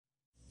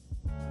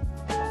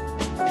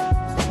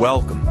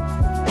Welcome.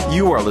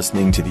 You are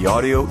listening to the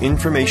Audio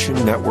Information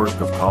Network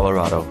of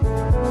Colorado.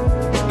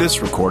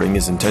 This recording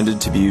is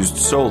intended to be used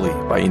solely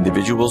by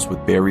individuals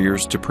with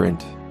barriers to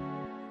print.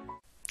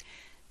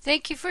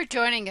 Thank you for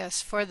joining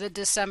us for the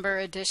December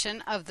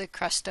edition of the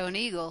Crestone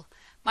Eagle.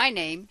 My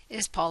name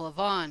is Paula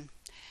Vaughn.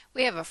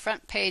 We have a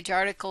front page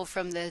article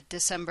from the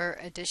December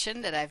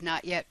edition that I've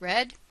not yet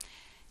read.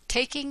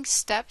 Taking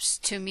steps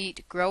to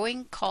meet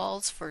growing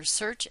calls for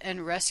search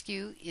and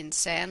rescue in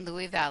San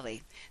Luis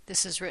Valley.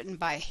 This is written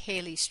by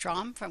Haley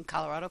Strom from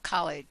Colorado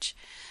College.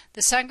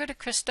 The Sangre de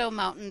Cristo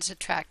Mountains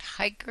attract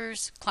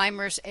hikers,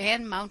 climbers,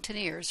 and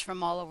mountaineers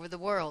from all over the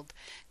world.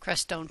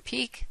 Crestone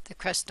Peak, the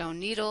Crestone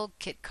Needle,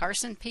 Kit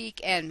Carson Peak,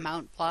 and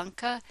Mount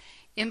Blanca,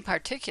 in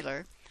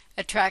particular,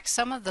 attract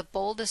some of the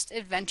boldest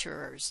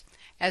adventurers.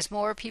 As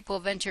more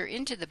people venture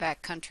into the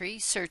backcountry,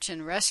 search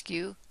and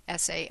rescue,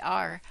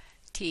 SAR,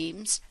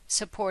 teams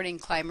supporting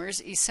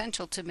climbers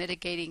essential to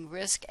mitigating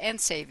risk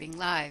and saving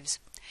lives.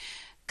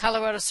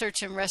 Colorado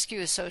Search and Rescue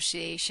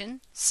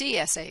Association,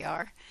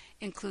 CSAR,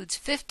 includes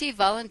 50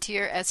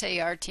 volunteer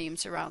SAR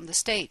teams around the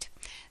state.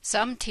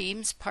 Some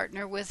teams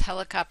partner with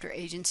helicopter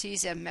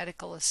agencies and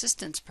medical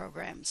assistance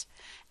programs.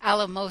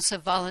 Alamosa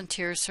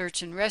Volunteer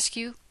Search and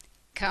Rescue,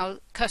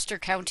 Custer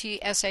County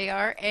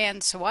SAR,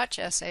 and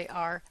Saguache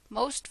SAR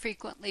most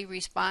frequently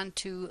respond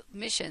to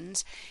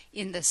missions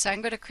in the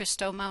Sangre de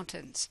Cristo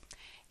Mountains.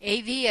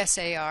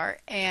 AVSAR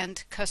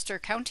and Custer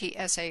County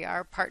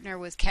SAR partner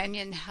with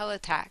Canyon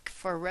Helitack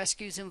for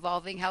rescues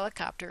involving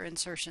helicopter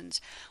insertions,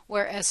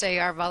 where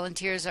SAR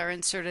volunteers are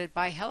inserted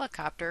by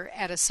helicopter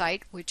at a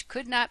site which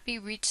could not be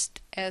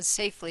reached as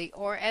safely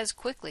or as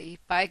quickly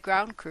by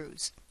ground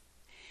crews.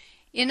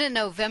 In a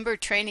November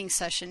training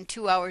session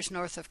 2 hours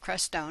north of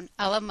Crestone,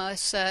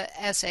 Alamosa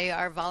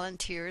SAR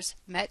volunteers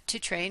met to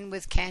train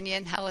with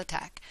Canyon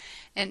Helitack,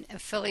 an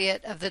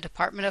affiliate of the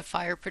Department of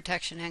Fire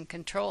Protection and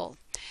Control.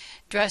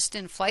 Dressed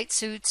in flight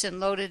suits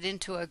and loaded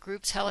into a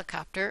group's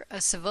helicopter,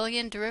 a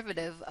civilian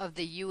derivative of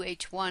the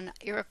UH-1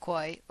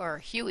 Iroquois, or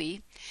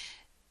Huey,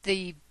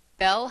 the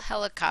Bell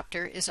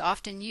helicopter is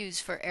often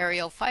used for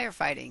aerial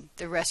firefighting,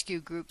 the rescue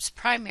group's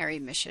primary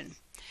mission.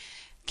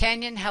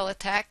 Canyon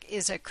Helitack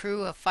is a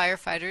crew of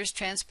firefighters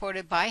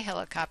transported by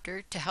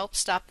helicopter to help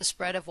stop the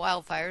spread of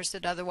wildfires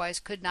that otherwise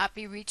could not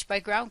be reached by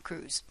ground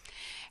crews.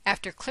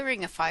 After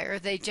clearing a fire,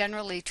 they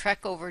generally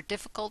trek over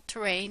difficult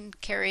terrain,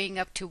 carrying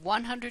up to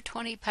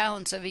 120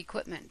 pounds of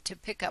equipment to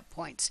pickup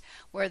points,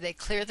 where they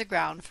clear the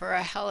ground for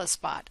a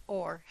helispot,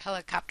 or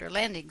helicopter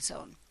landing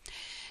zone.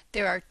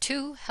 There are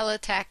 2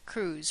 Helitack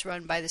crews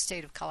run by the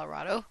state of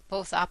Colorado,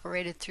 both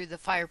operated through the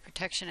Fire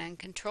Protection and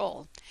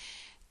Control.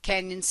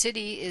 Canyon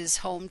City is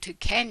home to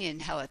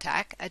Canyon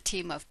Helitack, a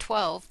team of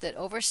 12 that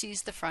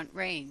oversees the Front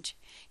Range.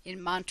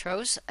 In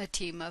Montrose, a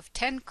team of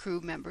 10 crew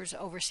members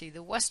oversee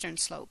the western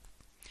slope.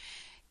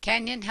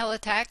 Canyon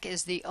Helitack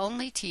is the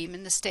only team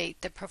in the state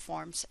that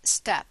performs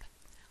STEP,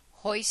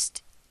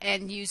 hoist,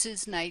 and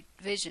uses night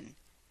vision.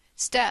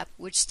 STEP,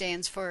 which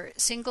stands for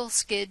Single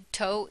Skid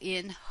Tow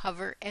In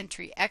Hover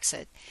Entry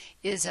Exit,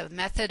 is a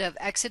method of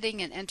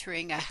exiting and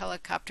entering a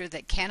helicopter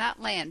that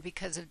cannot land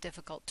because of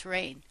difficult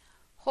terrain.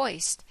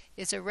 Hoist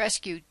is a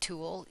rescue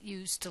tool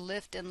used to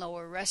lift and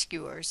lower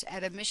rescuers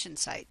at a mission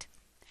site.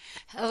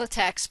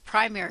 Helitack's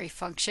primary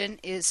function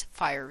is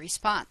fire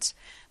response,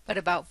 but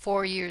about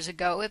 4 years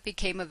ago it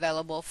became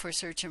available for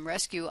search and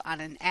rescue on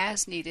an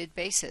as-needed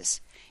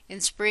basis. In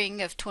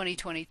spring of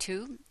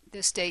 2022,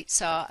 the state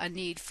saw a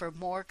need for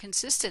more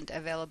consistent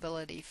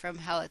availability from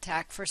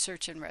Helitack for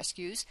search and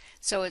rescues,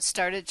 so it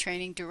started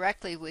training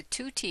directly with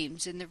 2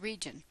 teams in the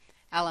region,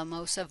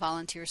 Alamosa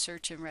Volunteer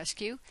Search and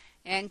Rescue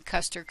and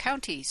Custer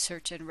County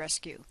Search and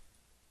Rescue.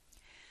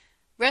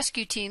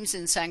 Rescue teams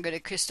in Sangre de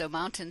Cristo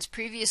Mountains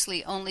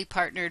previously only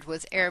partnered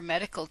with air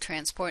medical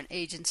transport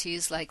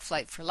agencies like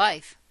Flight for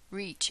Life,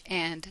 REACH,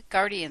 and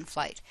Guardian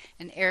Flight,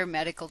 an air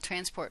medical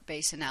transport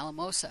base in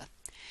Alamosa.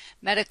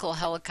 Medical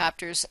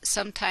helicopters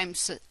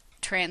sometimes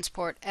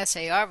transport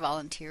SAR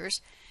volunteers,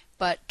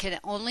 but can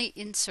only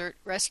insert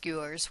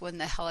rescuers when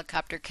the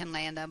helicopter can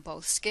land on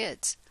both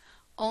skids.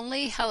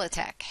 Only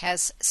Helitack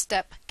has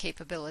STEP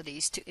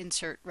capabilities to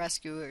insert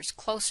rescuers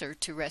closer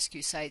to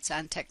rescue sites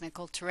on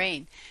technical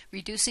terrain,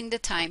 reducing the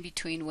time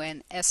between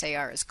when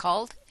SAR is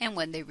called and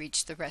when they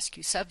reach the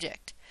rescue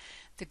subject.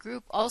 The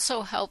group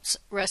also helps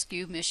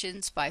rescue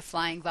missions by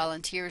flying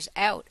volunteers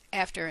out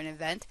after an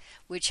event,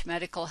 which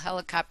medical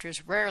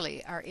helicopters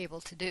rarely are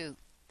able to do.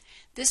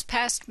 This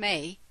past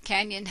May,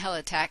 Canyon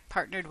Helitack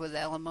partnered with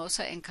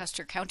Alamosa and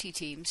Custer County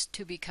teams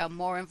to become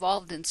more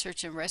involved in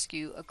search and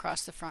rescue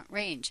across the Front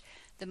Range,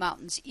 the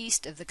mountains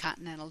east of the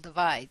Continental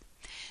Divide.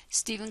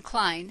 Stephen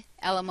Klein,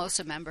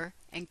 Alamosa member,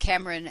 and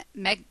Cameron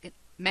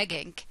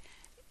Megank,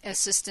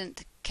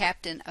 assistant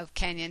captain of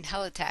Canyon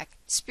Helitack,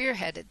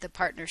 spearheaded the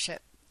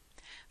partnership.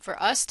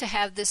 For us to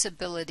have this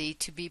ability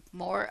to be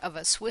more of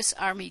a Swiss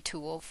Army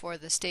tool for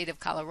the state of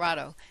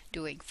Colorado,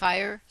 doing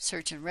fire,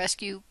 search and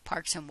rescue,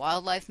 parks and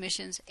wildlife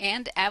missions,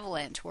 and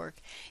avalanche work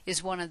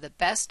is one of the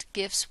best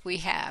gifts we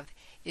have,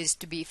 is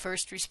to be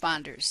first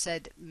responders,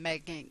 said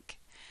Megank.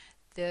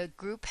 The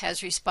group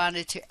has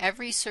responded to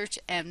every search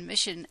and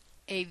mission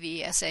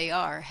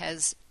AVSAR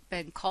has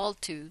been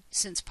called to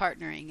since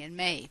partnering in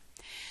May.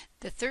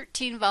 The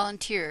 13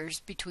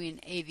 volunteers between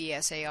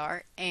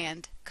AVSAR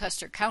and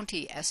Custer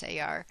County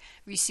SAR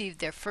received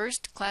their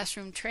first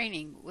classroom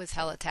training with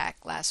HeliTAC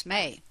last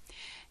May.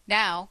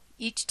 Now,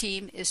 each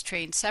team is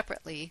trained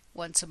separately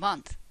once a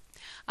month.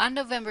 On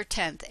November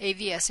 10th,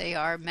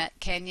 AVSAR met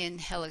Canyon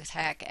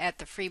HeliTAC at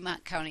the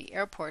Fremont County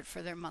Airport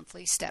for their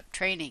monthly STEP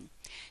training.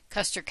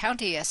 Custer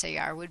County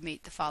SAR would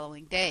meet the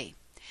following day.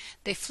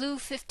 They flew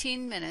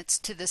 15 minutes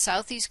to the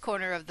southeast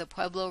corner of the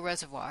Pueblo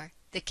Reservoir,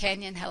 the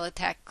Canyon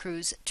HeliTAC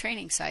crew's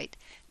training site,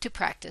 to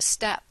practice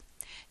STEP.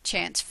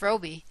 Chance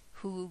Froby,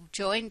 who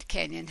joined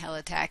Canyon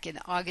HeliTAC in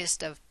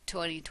August of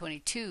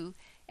 2022,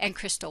 and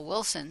Crystal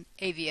Wilson,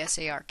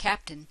 AVSAR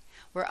captain,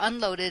 were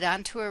unloaded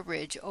onto a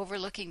ridge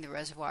overlooking the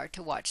reservoir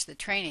to watch the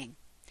training.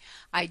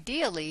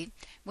 Ideally,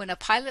 when a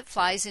pilot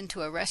flies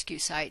into a rescue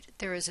site,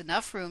 there is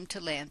enough room to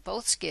land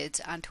both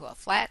skids onto a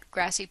flat,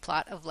 grassy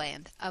plot of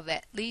land of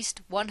at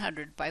least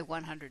 100 by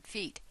 100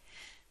 feet.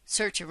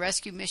 Search and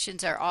rescue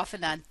missions are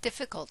often on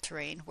difficult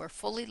terrain where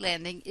fully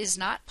landing is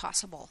not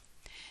possible.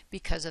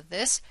 Because of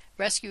this,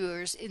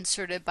 rescuers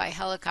inserted by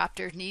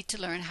helicopter need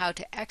to learn how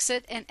to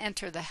exit and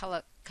enter the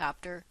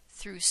helicopter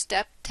through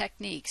STEP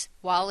techniques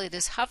while it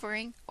is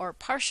hovering or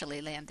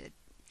partially landed.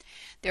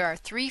 There are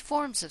 3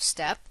 forms of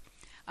STEP.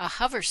 A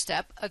hover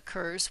step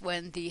occurs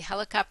when the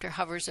helicopter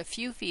hovers a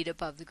few feet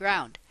above the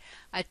ground.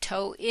 A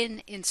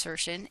toe-in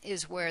insertion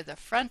is where the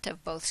front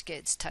of both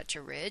skids touch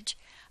a ridge.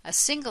 A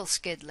single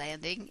skid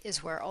landing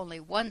is where only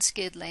one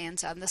skid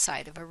lands on the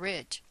side of a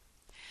ridge.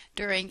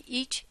 During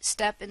each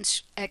step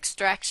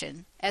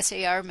extraction,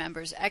 SAR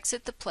members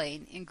exit the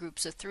plane in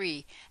groups of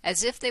 3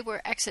 as if they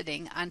were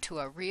exiting onto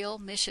a real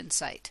mission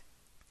site.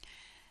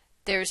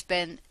 There's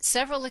been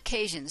several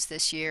occasions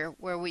this year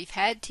where we've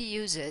had to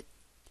use it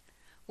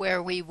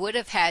where we would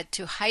have had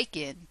to hike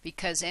in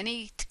because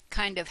any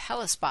kind of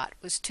helispot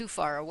was too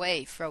far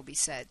away, Froby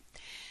said.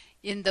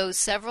 In those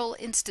several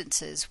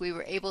instances, we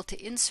were able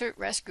to insert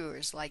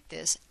rescuers like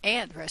this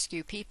and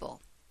rescue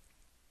people.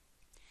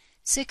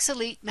 6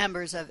 elite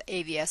members of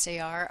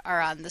AVSAR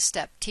are on the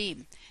STEP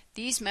team.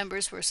 These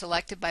members were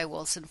selected by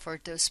Wilson for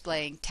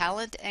displaying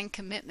talent and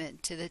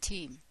commitment to the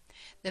team.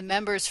 The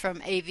members from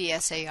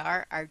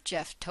AVSAR are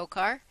Jeff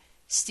Tokar,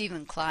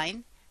 Stephen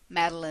Klein,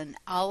 Madeline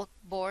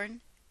Alborn,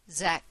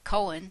 Zach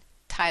Cohen,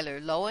 Tyler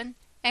Lowen,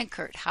 and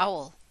Kurt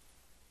Howell.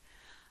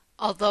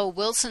 Although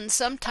Wilson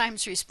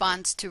sometimes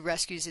responds to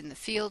rescues in the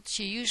field,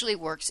 she usually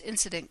works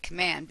incident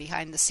command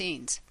behind the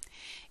scenes.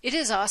 It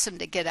is awesome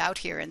to get out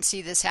here and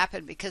see this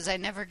happen because I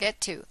never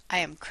get to. I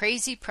am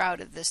crazy proud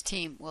of this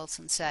team,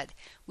 Wilson said.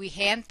 We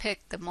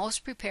handpicked the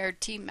most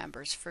prepared team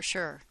members for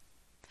sure.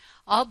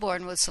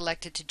 Alborn was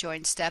selected to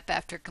join STEP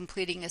after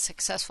completing a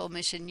successful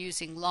mission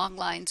using long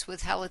lines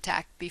with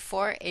HeliTAC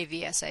before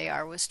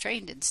AVSAR was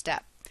trained in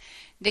STEP.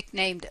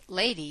 Nicknamed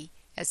Lady,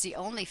 as the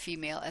only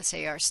female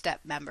SAR STEP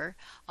member,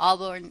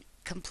 Alborn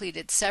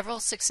completed several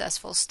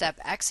successful STEP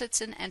exits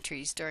and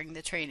entries during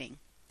the training.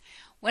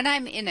 When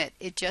I'm in it,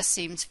 it just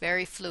seems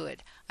very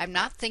fluid. I'm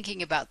not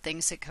thinking about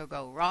things that could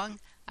go wrong.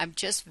 I'm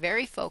just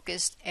very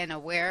focused and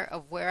aware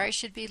of where I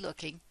should be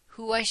looking,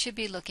 who I should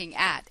be looking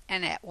at,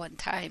 and at what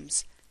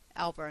times,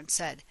 Alborn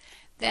said.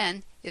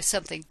 Then, if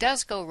something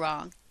does go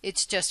wrong,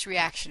 it's just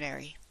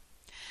reactionary.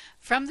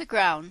 From the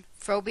ground,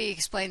 Froby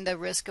explained the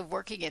risk of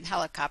working in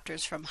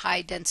helicopters from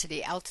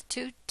high-density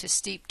altitude to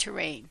steep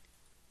terrain.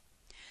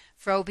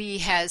 Froby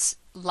has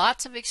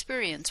lots of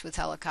experience with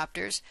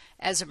helicopters.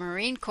 As a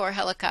Marine Corps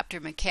helicopter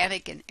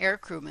mechanic and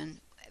aircrewman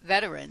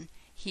veteran,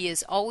 he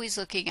is always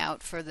looking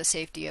out for the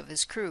safety of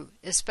his crew,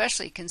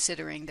 especially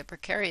considering the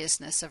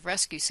precariousness of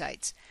rescue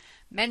sites.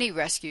 Many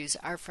rescues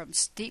are from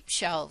steep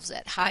shelves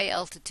at high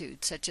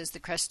altitude, such as the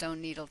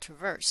Crestone Needle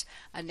Traverse,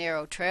 a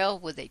narrow trail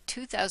with a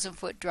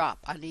 2,000-foot drop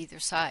on either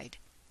side.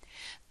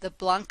 The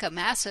Blanca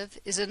Massif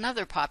is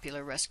another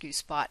popular rescue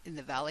spot in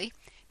the valley.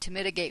 To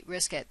mitigate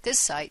risk at this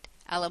site,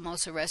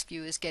 Alamosa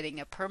Rescue is getting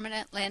a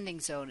permanent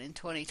landing zone in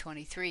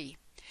 2023.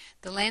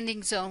 The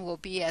landing zone will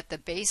be at the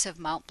base of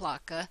Mount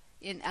Blanca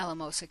in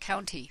Alamosa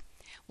County.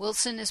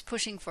 Wilson is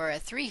pushing for a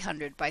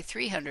 300 by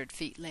 300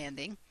 feet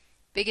landing,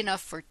 big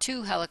enough for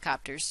 2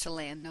 helicopters to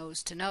land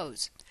nose to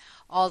nose.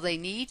 All they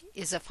need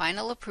is a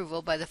final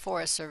approval by the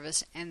Forest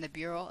Service and the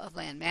Bureau of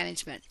Land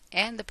Management,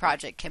 and the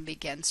project can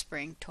begin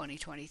spring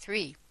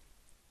 2023.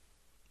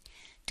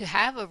 To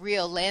have a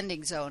real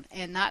landing zone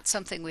and not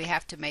something we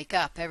have to make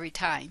up every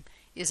time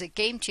is a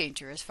game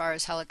changer as far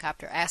as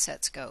helicopter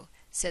assets go,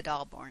 said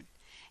Alborn.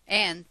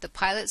 And the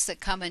pilots that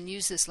come and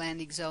use this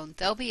landing zone,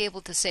 they'll be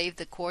able to save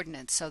the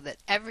coordinates so that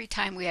every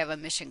time we have a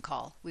mission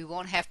call, we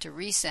won't have to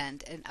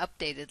resend an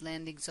updated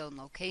landing zone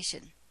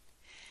location.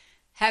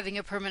 Having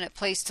a permanent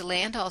place to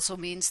land also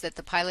means that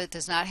the pilot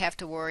does not have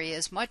to worry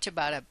as much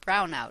about a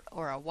brownout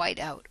or a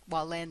whiteout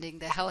while landing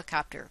the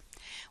helicopter.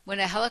 When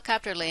a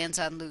helicopter lands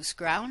on loose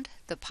ground,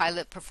 the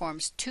pilot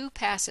performs 2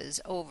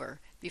 passes over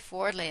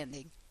before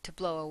landing to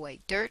blow away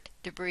dirt,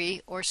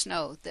 debris, or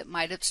snow that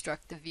might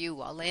obstruct the view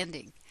while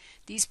landing.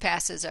 These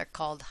passes are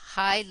called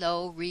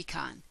high-low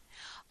recon.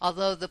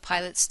 Although the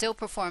pilot still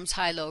performs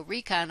high-low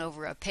recon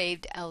over a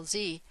paved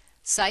LZ,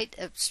 sight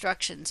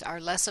obstructions are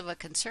less of a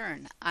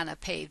concern on a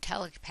paved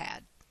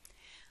helipad.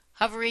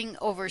 Hovering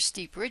over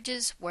steep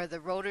ridges where the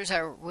rotors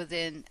are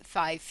within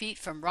 5 feet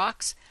from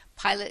rocks,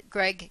 pilot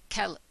Greg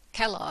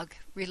Kellogg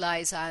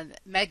relies on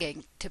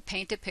Megan to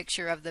paint a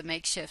picture of the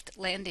makeshift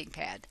landing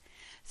pad.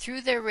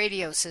 Through their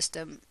radio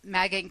system,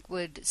 Megan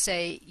would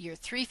say, "You're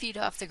 3 feet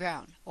off the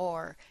ground,"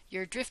 or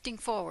 "You're drifting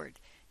forward,"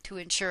 to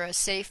ensure a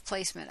safe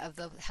placement of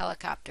the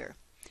helicopter.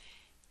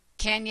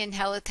 Canyon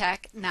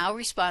Helitack now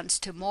responds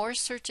to more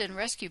search and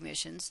rescue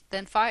missions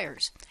than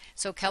fires,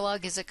 so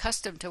Kellogg is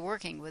accustomed to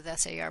working with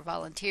SAR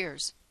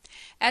volunteers.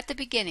 At the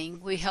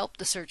beginning, we helped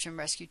the search and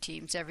rescue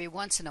teams every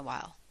once in a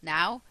while.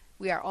 Now,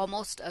 we are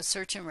almost a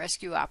search and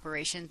rescue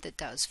operation that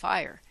does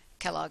fire,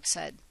 Kellogg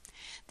said.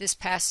 This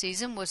past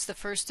season was the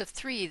first of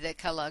 3 that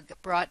Kellogg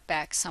brought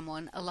back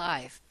someone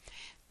alive.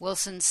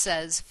 Wilson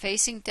says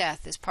facing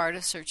death is part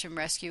of search and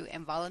rescue,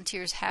 and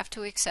volunteers have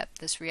to accept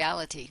this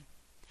reality.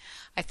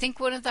 I think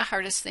one of the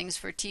hardest things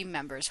for team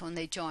members when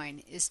they join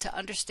is to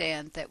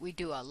understand that we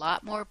do a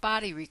lot more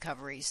body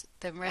recoveries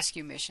than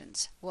rescue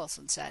missions,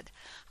 Wilson said.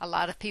 A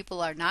lot of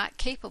people are not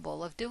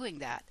capable of doing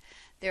that.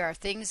 There are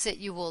things that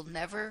you will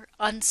never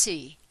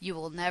unsee, you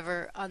will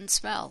never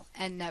unsmell,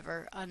 and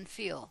never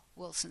unfeel,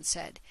 Wilson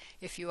said.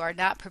 If you are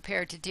not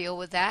prepared to deal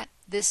with that,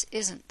 this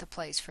isn't the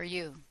place for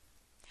you.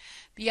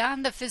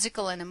 Beyond the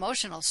physical and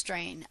emotional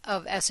strain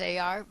of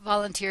SAR,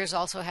 volunteers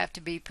also have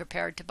to be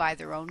prepared to buy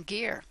their own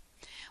gear.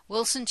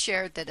 Wilson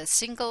shared that a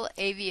single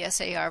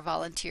AVSAR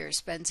volunteer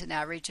spends an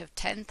average of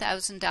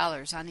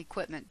 $10,000 on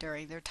equipment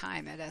during their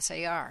time at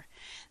SAR.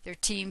 Their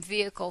team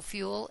vehicle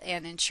fuel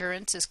and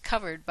insurance is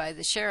covered by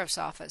the sheriff's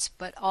office,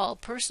 but all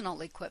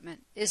personal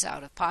equipment is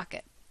out of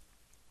pocket.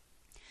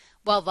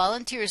 While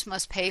volunteers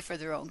must pay for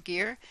their own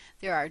gear,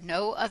 there are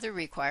no other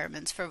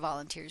requirements for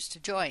volunteers to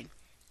join.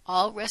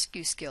 All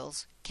rescue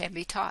skills can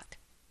be taught.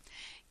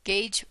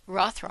 Gage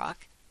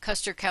Rothrock,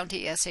 Custer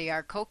County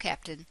SAR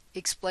co-captain,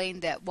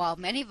 explained that while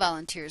many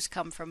volunteers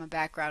come from a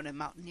background in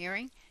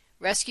mountaineering,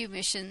 rescue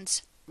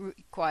missions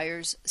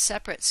requires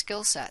separate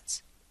skill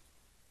sets.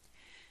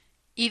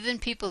 Even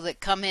people that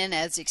come in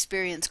as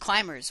experienced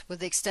climbers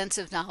with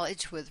extensive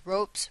knowledge with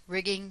ropes,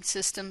 rigging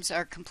systems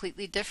are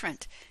completely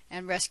different,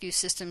 and rescue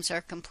systems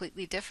are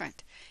completely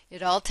different.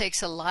 It all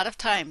takes a lot of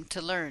time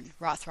to learn,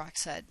 Rothrock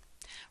said.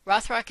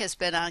 Rothrock has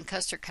been on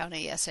Custer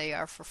County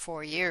SAR for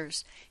 4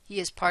 years. He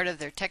is part of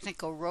their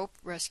technical rope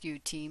rescue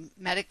team,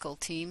 medical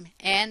team,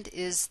 and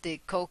is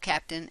the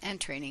co-captain and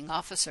training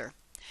officer.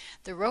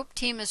 The rope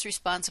team is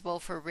responsible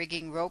for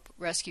rigging rope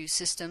rescue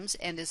systems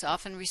and is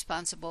often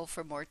responsible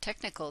for more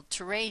technical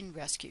terrain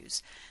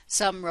rescues.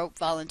 Some rope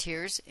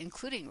volunteers,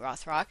 including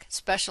Rothrock,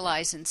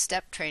 specialize in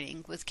step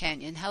training with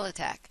Canyon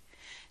Helitack.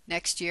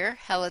 Next year,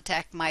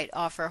 Helitack might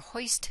offer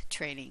hoist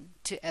training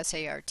to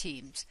SAR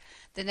teams.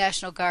 The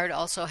National Guard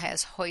also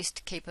has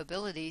hoist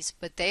capabilities,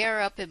 but they are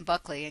up in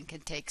Buckley and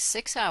can take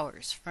 6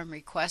 hours from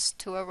request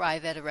to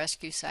arrive at a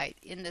rescue site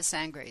in the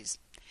Sangres.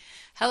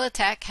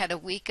 Helitack had a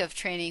week of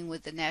training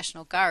with the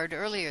National Guard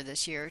earlier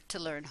this year to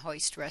learn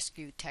hoist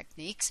rescue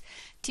techniques.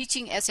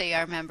 Teaching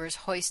SAR members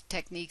hoist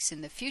techniques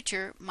in the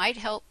future might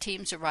help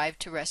teams arrive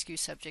to rescue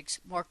subjects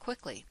more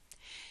quickly.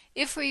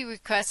 If we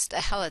request a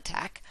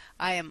Helitack,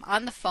 I am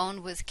on the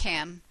phone with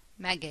Cam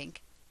Megging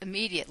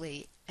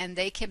immediately, and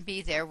they can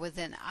be there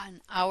within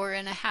an hour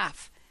and a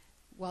half,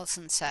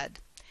 Wilson said.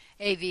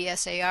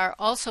 AVSAR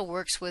also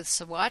works with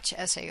Saguache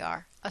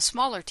SAR, a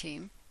smaller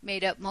team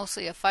made up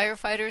mostly of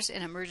firefighters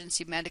and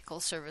emergency medical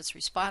service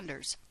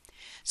responders.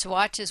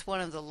 Saguache is one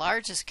of the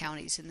largest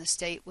counties in the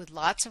state with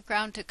lots of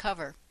ground to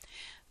cover.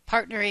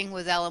 Partnering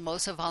with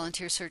Alamosa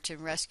Volunteer Search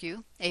and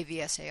Rescue,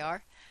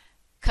 AVSAR,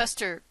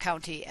 Custer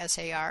County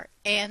SAR,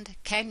 and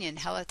Canyon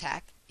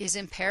Helitack is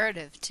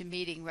imperative to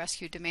meeting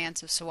rescue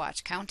demands of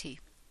Saguache County.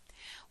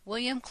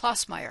 William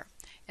Klossmeyer,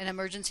 an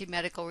emergency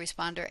medical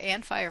responder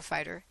and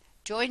firefighter,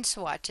 joined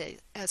Saguache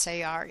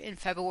SAR in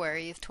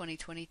February of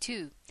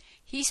 2022.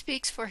 He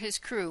speaks for his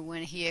crew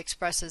when he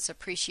expresses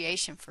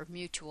appreciation for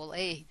mutual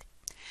aid.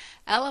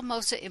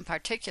 Alamosa in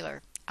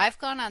particular, I've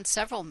gone on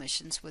several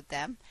missions with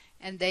them,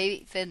 and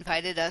they've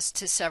invited us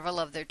to several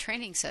of their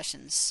training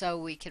sessions so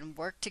we can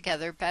work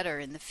together better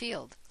in the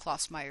field,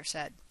 Klossmeyer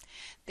said.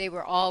 They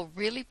were all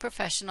really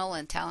professional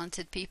and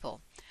talented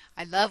people.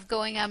 I love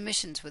going on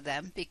missions with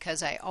them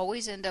because I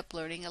always end up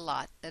learning a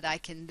lot that I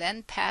can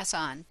then pass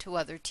on to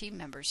other team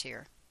members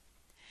here.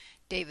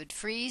 David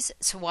Fries,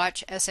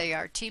 Saguache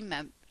SAR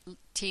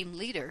team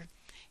leader,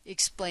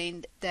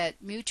 explained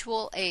that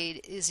mutual aid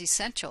is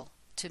essential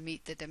to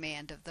meet the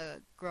demand of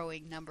the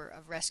growing number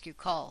of rescue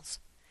calls.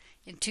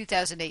 In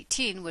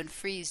 2018, when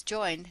Fries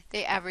joined,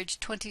 they averaged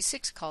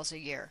 26 calls a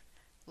year.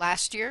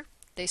 Last year,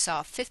 they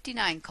saw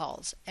 59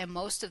 calls, and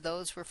most of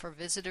those were for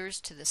visitors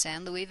to the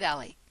San Luis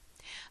Valley.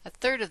 A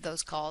third of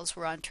those calls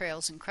were on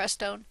trails in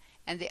Crestone,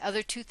 and the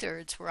other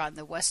 2/3 were on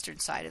the western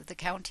side of the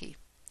county.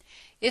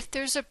 If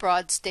there's a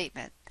broad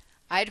statement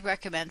I'd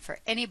recommend for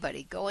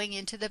anybody going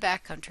into the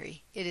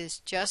backcountry, it is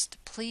just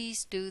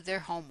please do their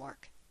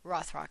homework,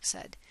 Rothrock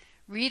said.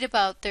 Read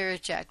about their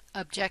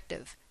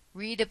objective.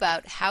 Read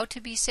about how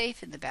to be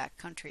safe in the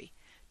backcountry.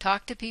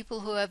 Talk to people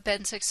who have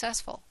been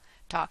successful.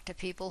 Talk to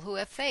people who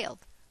have failed.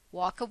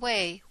 Walk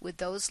away with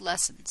those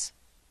lessons.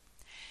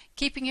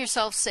 Keeping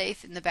yourself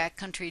safe in the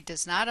backcountry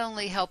does not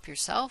only help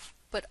yourself,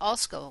 but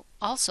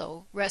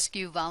also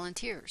rescue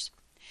volunteers.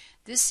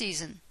 This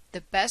season,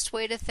 the best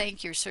way to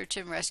thank your search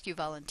and rescue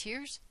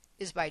volunteers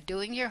is by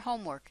doing your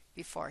homework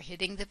before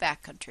hitting the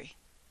backcountry.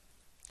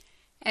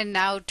 And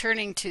now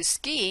turning to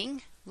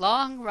skiing,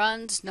 long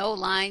runs, no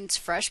lines,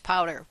 fresh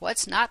powder.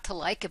 What's not to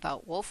like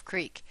about Wolf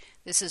Creek?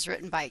 This is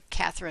written by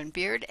Catherine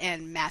Beard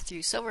and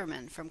Matthew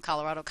Silverman from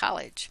Colorado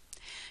College.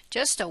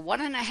 Just a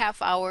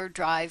 1.5 hour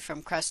drive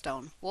from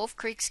Crestone, Wolf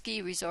Creek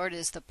Ski Resort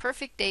is the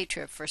perfect day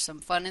trip for some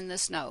fun in the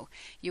snow.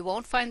 You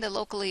won't find the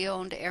locally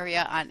owned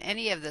area on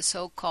any of the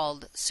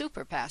so-called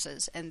super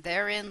passes, and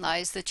therein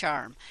lies the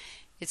charm.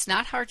 It's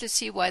not hard to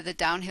see why the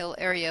downhill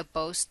area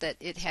boasts that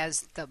it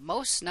has the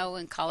most snow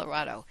in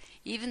Colorado.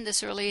 Even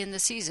this early in the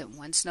season,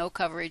 when snow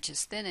coverage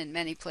is thin in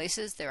many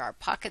places, there are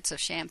pockets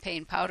of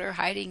champagne powder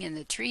hiding in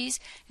the trees,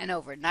 and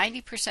over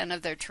 90%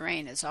 of their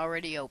terrain is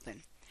already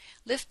open.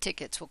 Lift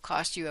tickets will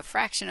cost you a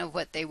fraction of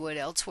what they would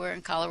elsewhere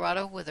in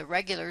Colorado, with a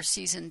regular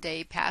season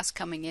day pass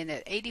coming in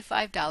at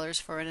 $85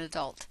 for an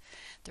adult.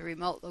 The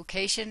remote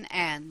location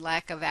and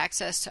lack of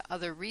access to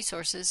other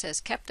resources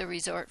has kept the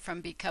resort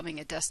from becoming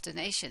a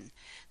destination.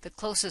 The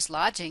closest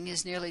lodging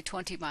is nearly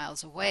 20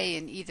 miles away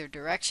in either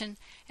direction,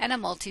 and a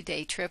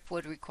multi-day trip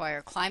would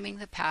require climbing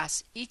the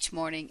pass each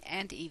morning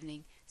and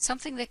evening,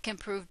 something that can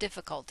prove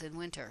difficult in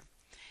winter.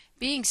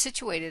 Being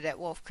situated at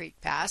Wolf Creek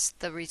Pass,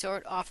 the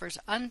resort offers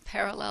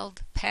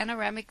unparalleled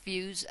panoramic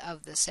views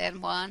of the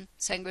San Juan,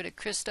 Sangre de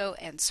Cristo,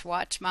 and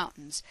Swatch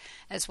Mountains,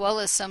 as well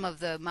as some of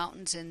the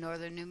mountains in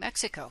northern New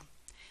Mexico.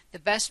 The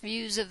best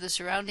views of the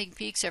surrounding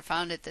peaks are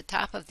found at the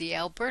top of the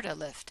Alberta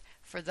Lift,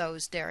 for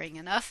those daring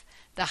enough,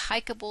 the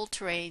hikeable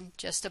terrain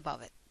just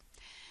above it.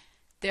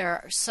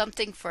 There is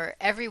something for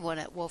everyone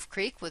at Wolf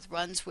Creek, with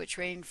runs which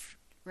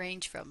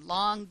range from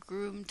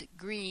long-groomed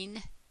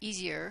green,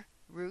 easier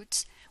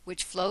routes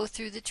which flow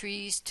through the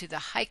trees to the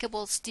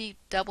hikeable steep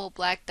double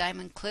black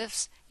diamond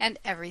cliffs and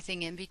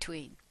everything in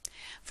between.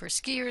 For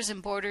skiers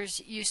and boarders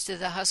used to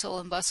the hustle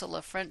and bustle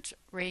of front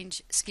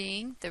range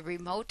skiing, the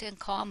remote and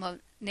calm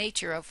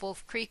nature of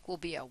Wolf Creek will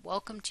be a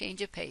welcome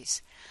change of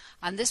pace.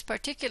 On this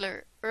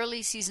particular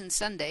early season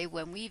Sunday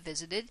when we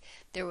visited,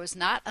 there was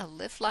not a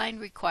lift line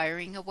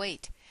requiring a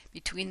wait.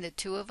 Between the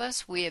two of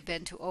us, we have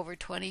been to over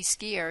 20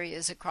 ski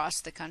areas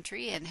across the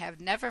country and have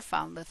never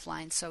found lift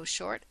lines so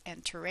short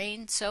and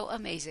terrain so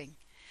amazing.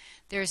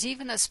 There is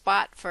even a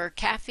spot for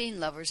caffeine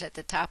lovers at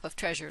the top of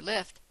Treasure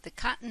Lift, the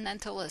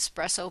Continental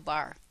Espresso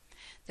Bar.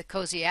 The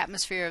cozy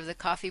atmosphere of the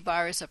coffee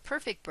bar is a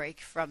perfect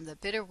break from the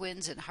bitter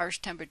winds and harsh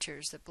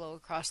temperatures that blow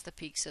across the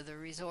peaks of the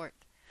resort.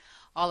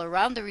 All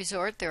around the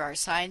resort, there are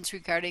signs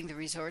regarding the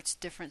resort's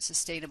different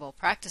sustainable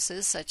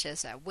practices, such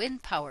as a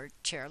wind-powered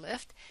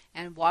chairlift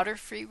and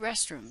water-free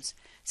restrooms.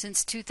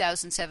 Since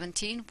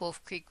 2017,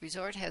 Wolf Creek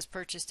Resort has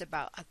purchased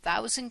about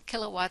 1,000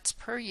 kilowatts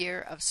per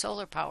year of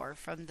solar power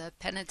from the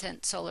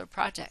Penitent Solar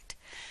Project.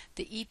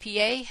 The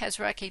EPA has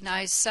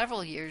recognized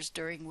several years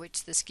during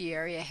which the ski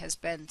area has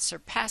been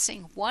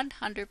surpassing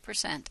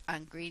 100%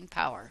 on green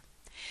power.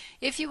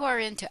 If you are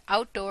into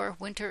outdoor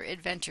winter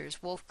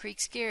adventures, Wolf Creek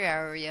ski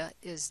area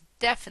is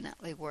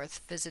definitely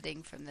worth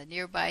visiting from the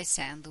nearby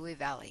San Luis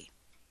Valley.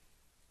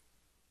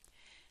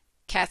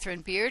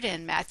 Catherine Beard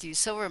and Matthew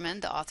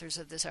Silverman, the authors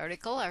of this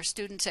article, are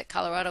students at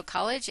Colorado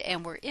College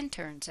and were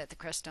interns at the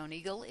Crestone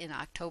Eagle in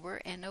October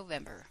and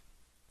November.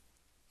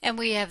 And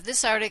we have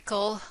this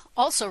article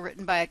also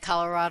written by a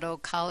Colorado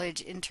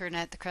College intern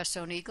at the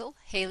Crestone Eagle,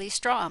 Haley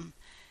Strom.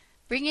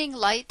 Bringing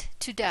Light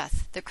to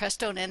Death, the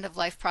Crestone End of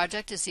Life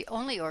Project is the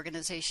only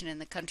organization in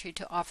the country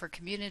to offer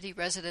community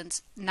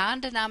residents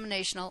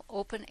non-denominational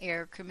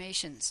open-air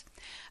cremations.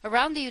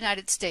 Around the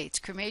United States,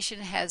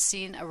 cremation has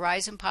seen a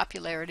rise in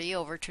popularity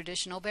over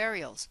traditional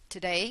burials.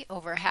 Today,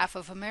 over half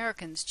of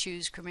Americans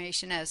choose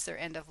cremation as their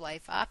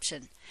end-of-life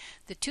option.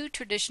 The two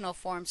traditional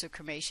forms of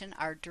cremation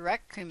are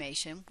direct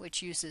cremation,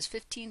 which uses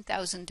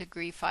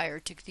 15,000-degree fire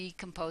to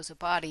decompose a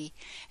body,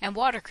 and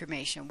water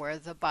cremation, where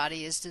the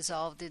body is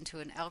dissolved into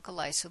an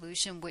alkali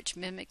solution which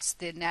mimics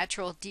the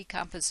natural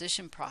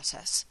decomposition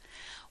process.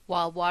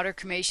 While water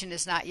cremation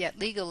is not yet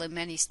legal in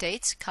many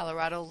states,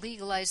 Colorado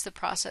legalized the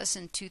process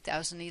in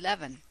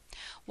 2011.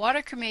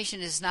 Water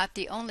cremation is not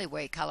the only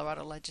way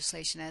Colorado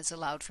legislation has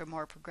allowed for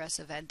more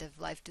progressive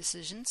end-of-life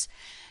decisions.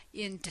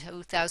 In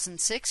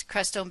 2006,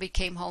 Crestone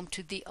became home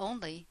to the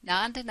only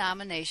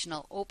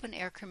non-denominational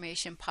open-air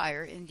cremation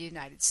pyre in the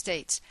United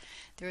States.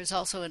 There is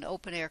also an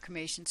open-air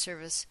cremation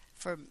service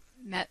for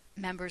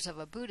members of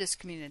a Buddhist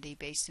community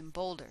based in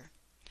Boulder.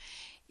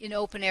 In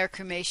open-air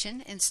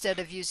cremation, instead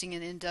of using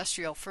an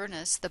industrial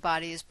furnace, the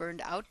body is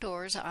burned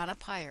outdoors on a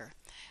pyre.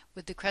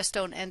 With the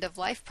Crestone End of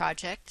Life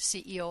Project,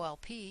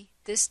 CEOLP,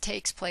 This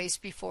takes place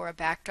before a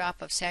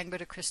backdrop of Sangre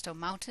de Cristo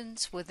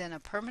Mountains within a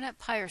permanent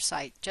pyre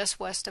site just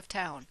west of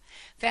town.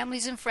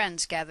 Families and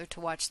friends gather to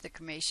watch the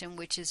cremation,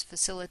 which is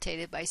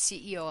facilitated by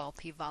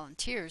CEOLP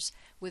volunteers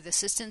with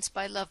assistance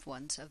by loved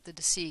ones of the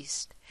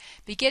deceased.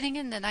 Beginning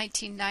in the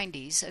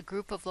 1990s, a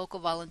group of local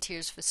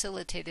volunteers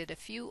facilitated a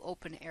few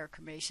open-air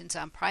cremations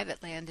on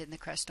private land in the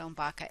Crestone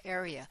Baca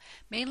area,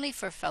 mainly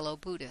for fellow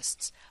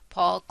Buddhists.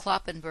 Paul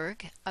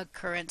Kloppenberg, a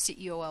current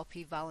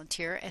CEOLP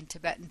volunteer and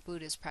Tibetan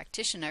Buddhist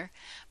practitioner,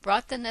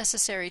 brought the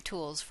necessary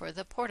tools for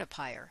the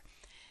porta-pyre,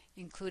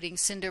 including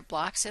cinder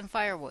blocks and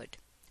firewood.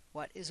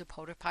 What is a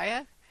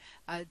porta-pyre?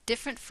 A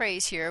different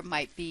phrase here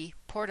might be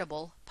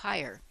portable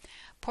pyre.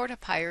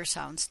 Porta-pyre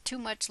sounds too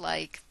much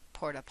like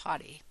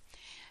porta-potty.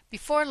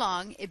 Before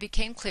long, it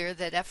became clear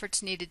that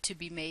efforts needed to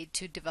be made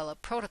to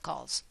develop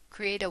protocols,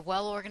 create a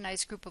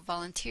well-organized group of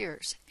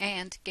volunteers,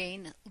 and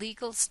gain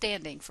legal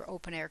standing for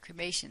open-air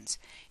cremations.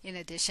 In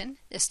addition,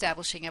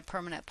 establishing a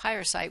permanent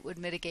pyre site would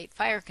mitigate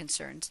fire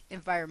concerns,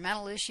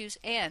 environmental issues,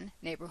 and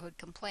neighborhood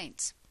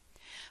complaints.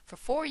 For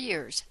 4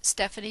 years,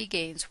 Stephanie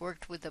Gaines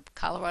worked with the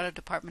Colorado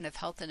Department of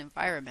Health and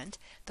Environment,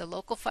 the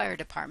local fire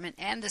department,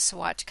 and the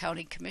Saguache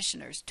County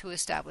Commissioners to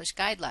establish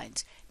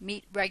guidelines,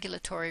 meet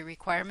regulatory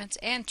requirements,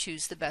 and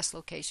choose the best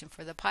location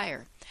for the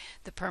pyre.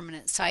 The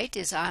permanent site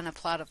is on a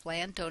plot of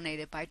land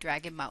donated by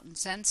Dragon Mountain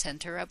Zen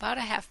Center about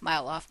a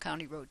half-mile off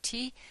County Road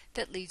T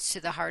that leads to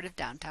the heart of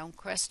downtown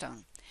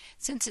Crestone.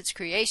 Since its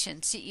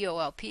creation,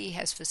 CEOLP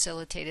has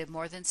facilitated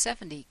more than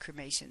 70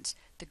 cremations.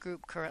 The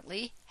group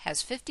currently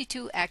has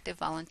 52 active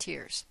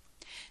volunteers.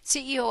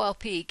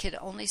 CEOLP can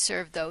only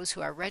serve those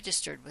who are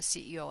registered with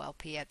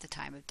CEOLP at the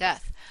time of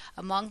death.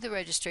 Among the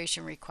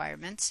registration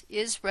requirements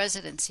is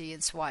residency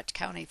in Saguache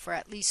County for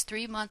at least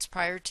 3 months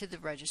prior to the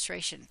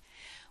registration.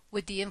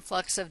 With the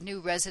influx of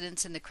new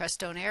residents in the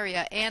Crestone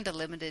area and a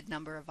limited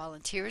number of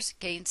volunteers,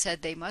 Gaines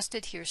said they must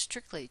adhere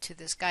strictly to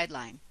this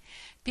guideline.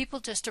 People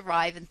just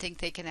arrive and think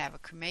they can have a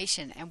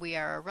cremation, and we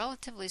are a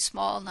relatively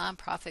small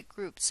nonprofit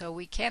group, so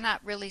we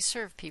cannot really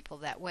serve people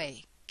that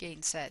way,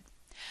 Gaines said.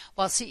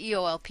 While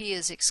CEOLP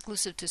is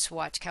exclusive to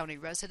Saguache County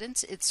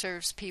residents, it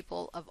serves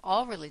people of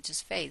all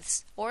religious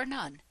faiths, or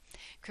none.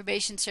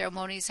 Cremation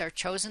ceremonies are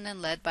chosen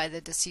and led by the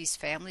deceased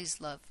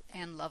family's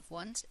loved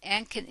ones,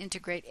 and can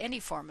integrate any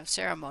form of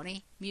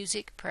ceremony,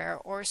 music, prayer,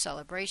 or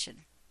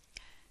celebration.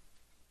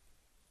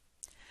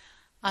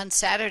 On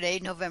Saturday,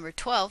 November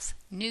 12th,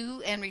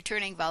 new and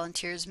returning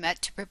volunteers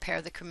met to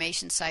prepare the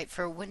cremation site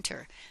for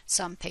winter.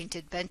 Some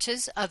painted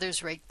benches,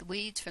 others raked the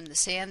weeds from the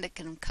sand that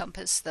can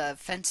encompass the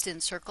fenced-in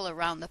circle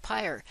around the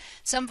pyre.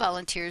 Some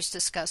volunteers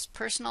discussed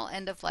personal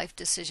end-of-life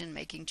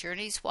decision-making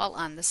journeys while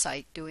on the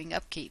site doing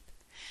upkeep.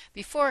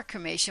 Before a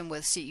cremation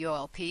with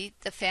CEOLP,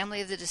 the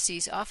family of the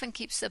deceased often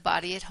keeps the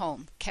body at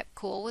home, kept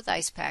cool with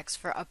ice packs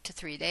for up to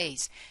 3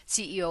 days.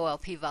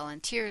 CEOLP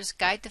volunteers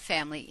guide the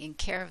family in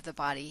care of the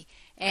body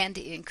and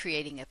in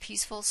creating a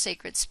peaceful,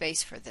 sacred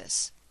space for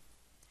this.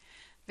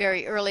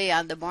 Very early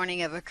on the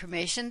morning of a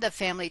cremation, the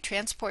family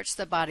transports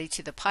the body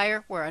to the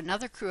pyre, where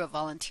another crew of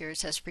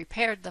volunteers has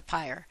prepared the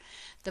pyre.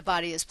 The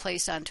body is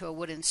placed onto a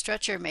wooden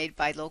stretcher made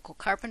by local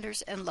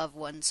carpenters, and loved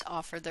ones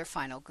offer their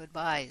final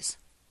goodbyes.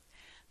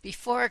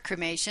 Before a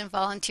cremation,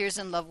 volunteers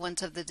and loved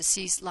ones of the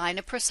deceased line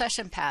a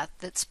procession path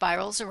that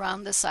spirals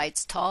around the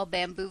site's tall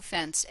bamboo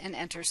fence and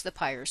enters the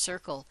pyre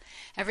circle.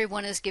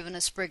 Everyone is given a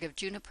sprig of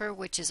juniper,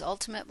 which is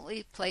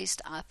ultimately placed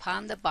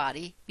upon the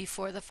body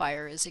before the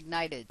fire is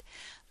ignited.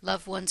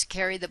 Loved ones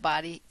carry the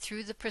body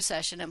through the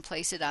procession and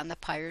place it on the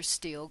pyre's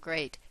steel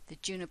grate. The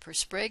juniper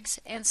sprigs,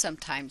 and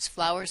sometimes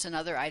flowers and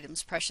other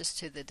items precious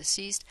to the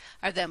deceased,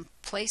 are then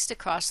placed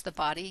across the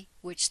body,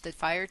 which the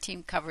fire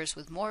team covers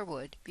with more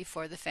wood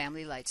before the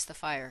family lights the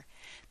fire.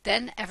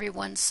 Then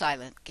everyone's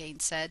silent,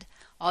 Gaines said.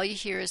 All you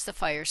hear is the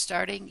fire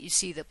starting. You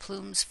see the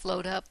plumes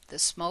float up, the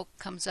smoke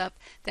comes up.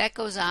 That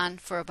goes on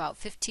for about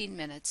 15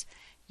 minutes.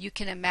 You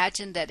can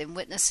imagine that in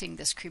witnessing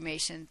this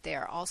cremation, they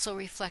are also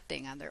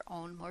reflecting on their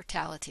own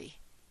mortality.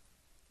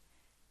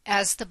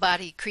 As the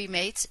body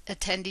cremates,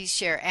 attendees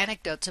share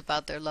anecdotes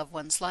about their loved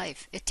one's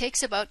life. It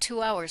takes about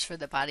 2 hours for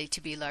the body to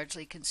be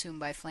largely consumed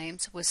by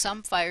flames, with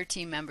some fire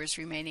team members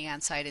remaining on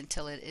site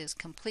until it is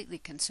completely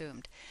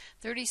consumed.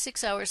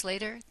 36 hours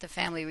later, the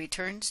family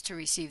returns to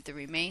receive the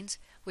remains,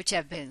 which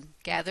have been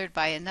gathered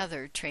by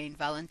another trained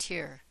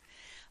volunteer.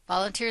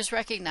 Volunteers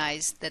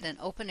recognize that an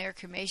open-air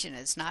cremation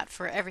is not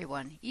for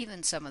everyone,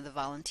 even some of the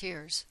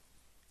volunteers.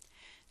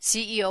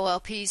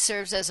 CEOLP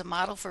serves as a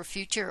model for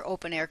future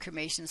open-air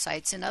cremation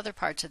sites in other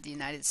parts of the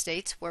United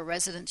States where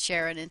residents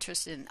share an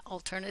interest in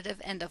alternative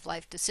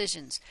end-of-life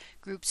decisions.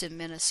 Groups in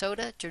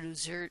Minnesota,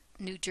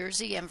 New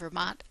Jersey, and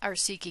Vermont are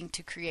seeking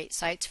to create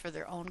sites for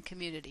their own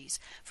communities.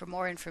 For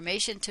more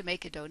information, to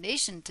make a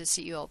donation to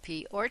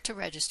CEOLP or to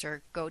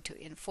register, go to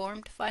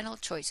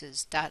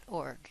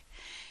informedfinalchoices.org.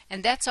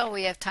 And that's all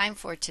we have time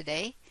for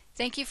today.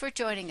 Thank you for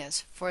joining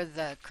us for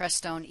the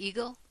Crestone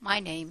Eagle. My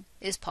name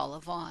is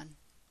Paula Vaughn.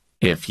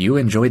 If you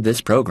enjoyed this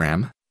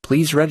program,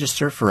 please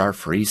register for our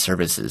free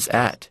services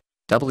at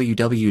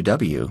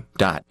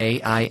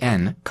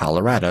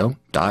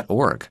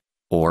www.aincolorado.org.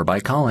 or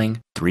by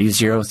calling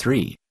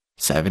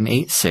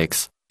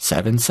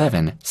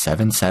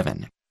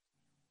 303-786-7777.